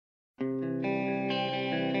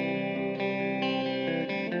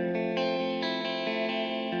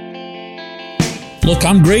Look,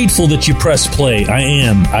 I'm grateful that you pressed play. I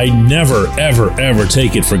am. I never, ever, ever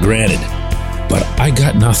take it for granted. But I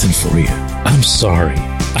got nothing for you. I'm sorry.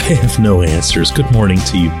 I have no answers. Good morning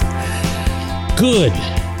to you. Good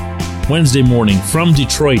Wednesday morning from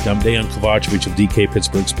Detroit. I'm Dejan Kovacevic of DK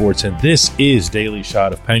Pittsburgh Sports, and this is Daily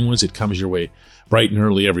Shot of Penguins. It comes your way bright and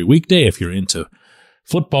early every weekday. If you're into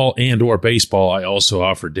football and or baseball, I also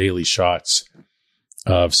offer daily shots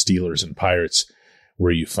of Steelers and Pirates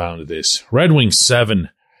where you found this. Red Wings 7,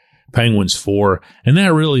 Penguins 4, and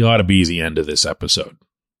that really ought to be the end of this episode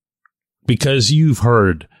because you've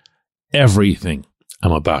heard everything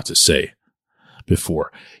I'm about to say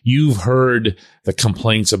before. You've heard the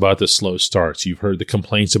complaints about the slow starts. You've heard the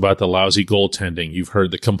complaints about the lousy goaltending. You've heard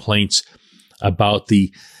the complaints about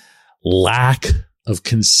the lack of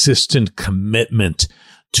consistent commitment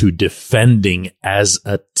to defending as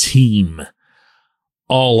a team.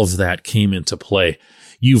 All of that came into play.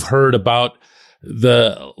 You've heard about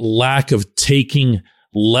the lack of taking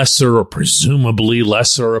lesser or presumably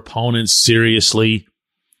lesser opponents seriously.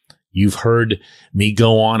 You've heard me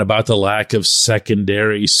go on about the lack of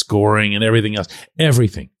secondary scoring and everything else.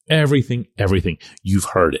 Everything. You've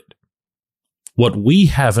heard it. What we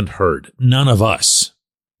haven't heard, none of us,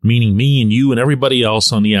 meaning me and you and everybody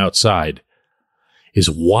else on the outside, is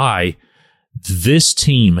why this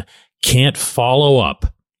team can't follow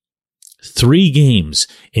up 3 games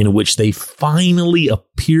in which they finally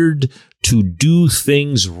appeared to do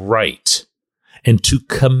things right and to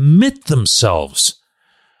commit themselves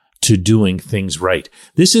to doing things right.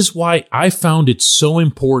 This is why I found it so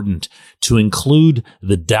important to include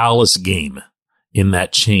the Dallas game in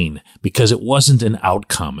that chain, because it wasn't an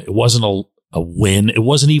outcome. It wasn't a win. It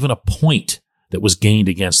wasn't even a point that was gained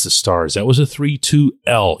against the Stars. That was a 3-2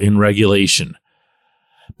 L in regulation.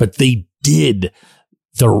 But they did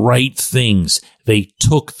the right things. They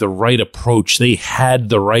took the right approach. They had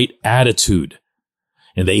the right attitude.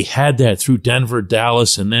 And they had that through Denver,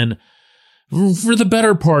 Dallas, and then for the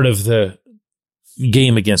better part of the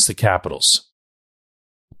game against the Capitals.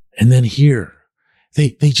 And then here,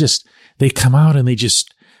 they come out and they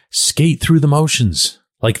just skate through the motions.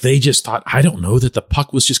 Like they just thought, I don't know, that the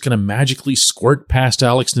puck was just going to magically squirt past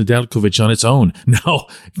Alex Nedeljkovic on its own. Now,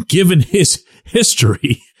 given his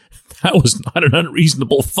history, that was not an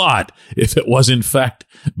unreasonable thought if it was in fact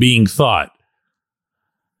being thought.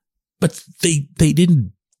 But they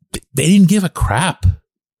didn't give a crap.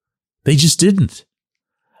 They just didn't.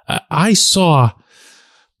 I saw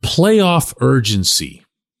playoff urgency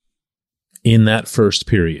in that first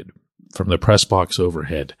period from the press box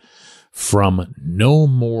overhead from no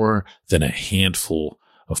more than a handful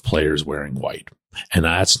of players wearing white. And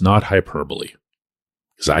that's not hyperbole,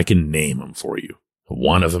 because I can name them for you.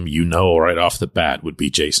 One of them, you know, right off the bat would be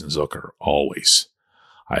Jason Zucker, always.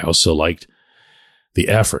 I also liked the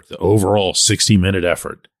effort, the overall 60-minute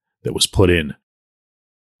effort that was put in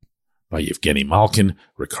by Evgeny Malkin,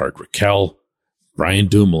 Ricard Raquel, Brian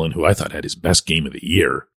Dumoulin, who I thought had his best game of the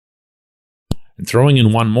year, and throwing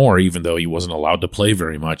in one more, even though he wasn't allowed to play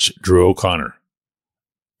very much, Drew O'Connor.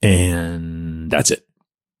 And that's it.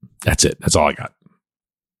 That's all I got.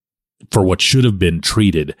 For what should have been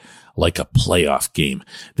treated like a playoff game.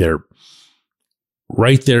 They're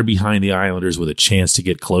right there behind the Islanders with a chance to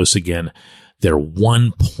get close again. They're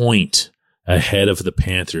 1 point ahead of the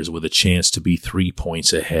Panthers with a chance to be 3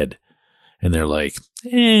 points ahead. And they're like,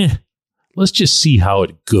 let's just see how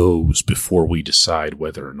it goes before we decide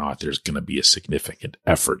whether or not there's going to be a significant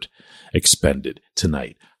effort expended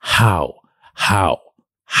tonight. How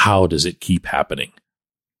does it keep happening?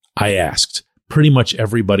 I asked pretty much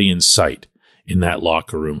everybody in sight in that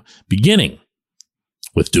locker room, beginning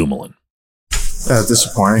with Dumoulin.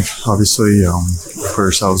 Disappointing. Obviously, put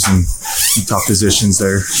ourselves in tough positions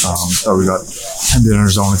there. Thought we got ended in our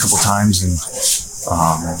zone a couple times, and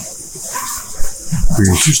we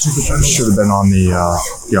should have been on the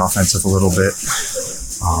offensive a little bit.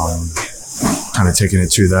 Kind of taking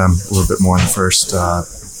it to them a little bit more in the first.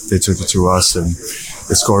 They took it to us, and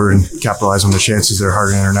they scored and capitalized on the chances. They're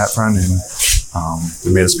hard in our net front, and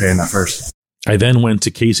they made us pay in that first. I then went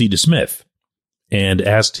to Casey DeSmith and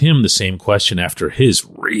asked him the same question after his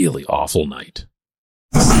really awful night.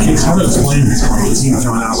 How to explain the team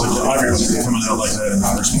coming out like that in the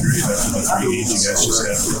first period after the 3 games you guys just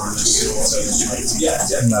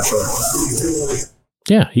had? I'm not sure.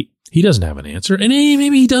 Yeah, he doesn't have an answer. And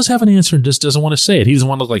maybe he does have an answer and just doesn't want to say it. He doesn't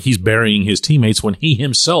want to look like he's burying his teammates when he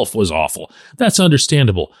himself was awful. That's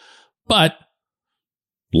understandable. But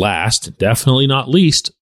last, definitely not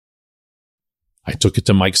least, I took it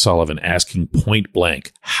to Mike Sullivan asking point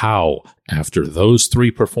blank how, after those 3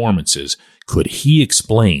 performances, could he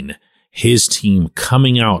explain his team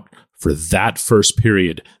coming out for that first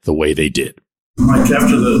period the way they did. Mike,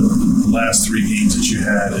 after the last 3 games that you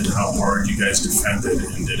had and how hard you guys defended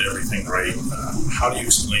and did everything right, how do you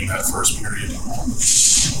explain that first period?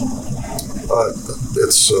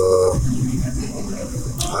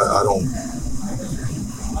 I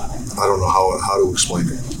don't know how to explain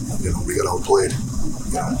it. We got outplayed.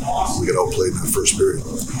 We got outplayed in that first period.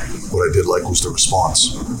 What I did like was the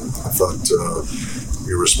response. I thought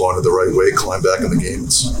we responded the right way, climbed back in the game.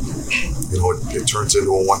 It turns into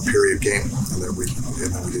a 1-period game, and then we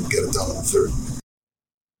didn't get it done in the third.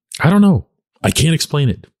 I don't know. I can't explain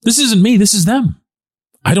it. This isn't me. This is them.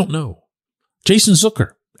 I don't know. Jason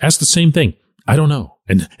Zucker asked the same thing. I don't know.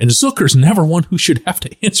 And Zucker's never one who should have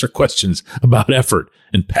to answer questions about effort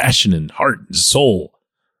and passion and heart and soul.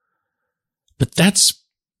 But that's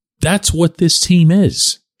what this team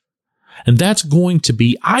is. And that's going to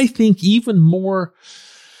be, I think, even more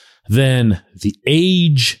than the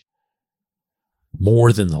age,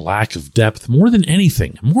 more than the lack of depth, more than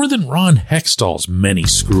anything, more than Ron Hextall's many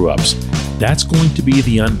screw-ups. That's going to be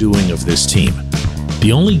the undoing of this team.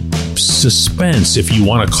 The only suspense, if you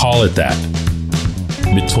want to call it that,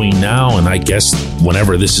 between now and I guess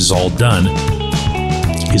whenever this is all done,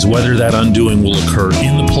 is whether that undoing will occur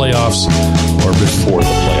in the playoffs or before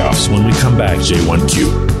the playoffs. When we come back,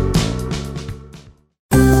 J1Q.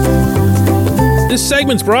 This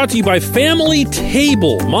segment's brought to you by Family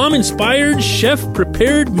Table. Mom-inspired,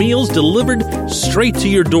 chef-prepared meals delivered straight to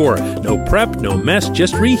your door. No prep, no mess,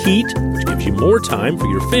 just reheat, which gives you more time for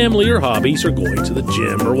your family or hobbies or going to the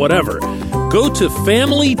gym or whatever. Go to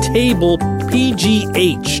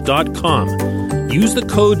FamilyTablePGH.com. Use the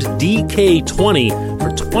code DK20 for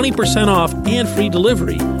 20% off and free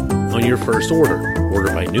delivery on your first order.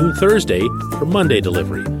 Order by noon Thursday for Monday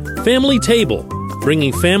delivery. Family Table,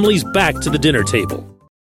 bringing families back to the dinner table.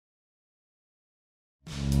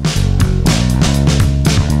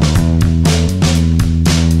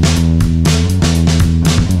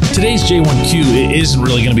 Today's J1Q isn't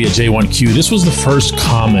really going to be a J1Q. This was the first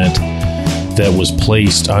comment that was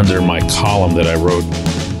placed under my column that I wrote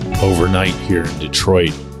overnight here in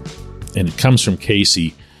Detroit. And it comes from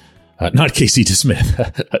Casey, not Casey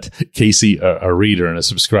DeSmith, Casey, a reader and a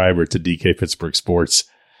subscriber to DK Pittsburgh Sports.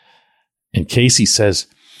 And Casey says,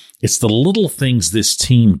 it's the little things this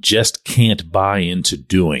team just can't buy into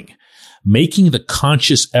doing. Making the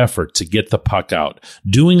conscious effort to get the puck out,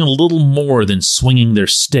 doing a little more than swinging their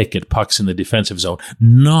stick at pucks in the defensive zone,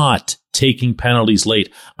 not taking penalties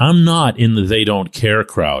late. I'm not in the they don't care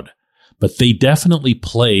crowd, but they definitely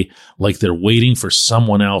play like they're waiting for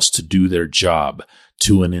someone else to do their job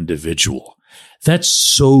to an individual. That's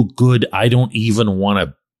so good, I don't even want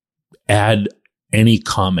to add any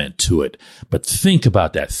comment to it. But think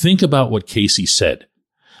about that. Think about what Casey said,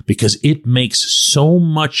 because it makes so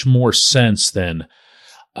much more sense than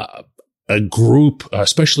a group,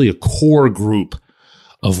 especially a core group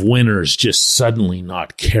of winners just suddenly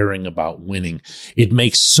not caring about winning. It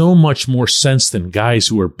makes so much more sense than guys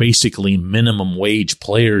who are basically minimum wage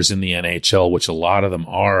players in the NHL, which a lot of them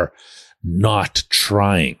are, not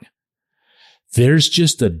trying. There's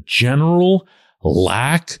just a general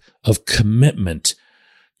lack of commitment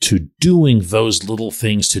to doing those little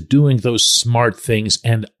things, to doing those smart things.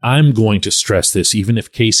 And I'm going to stress this, even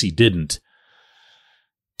if Casey didn't,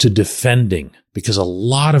 to defending, because a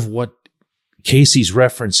lot of what Casey's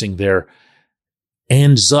referencing there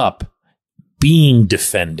ends up being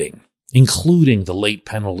defending, including the late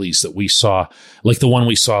penalties that we saw, like the one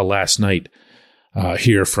we saw last night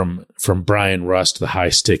here from Brian Rust, the high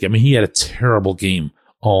stick. I mean, he had a terrible game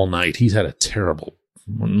all night. He's had a terrible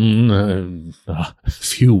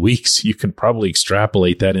few weeks. You can probably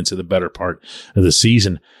extrapolate that into the better part of the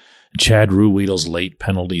season. Chad Ruhwedel's late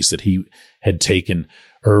penalties that he had taken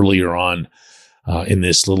earlier on in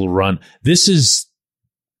this little run. This is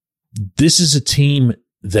a team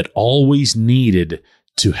that always needed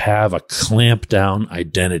to have a clamp down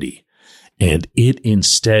identity, and it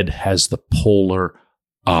instead has the polar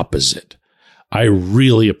opposite. I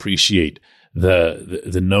really appreciate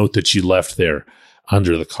the note that you left there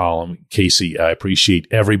under the column, Casey. I appreciate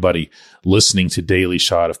everybody listening to Daily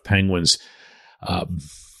Shot of Penguins. I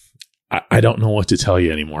don't know what to tell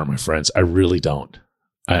you anymore, my friends. I really don't.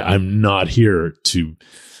 I'm not here to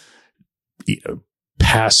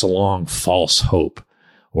pass along false hope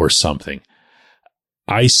or something.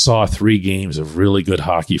 I saw 3 games of really good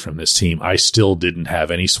hockey from this team. I still didn't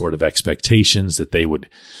have any sort of expectations that they would,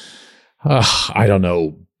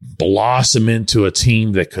 blossom into a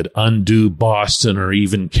team that could undo Boston or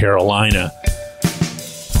even Carolina.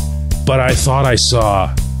 But I thought I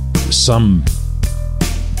saw some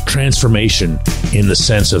transformation in the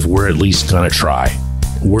sense of we're at least going to try.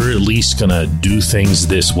 We're at least going to do things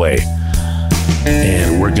this way.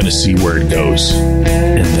 And we're going to see where it goes.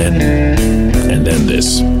 And then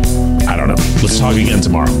this. I don't know. Let's talk again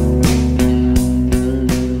tomorrow.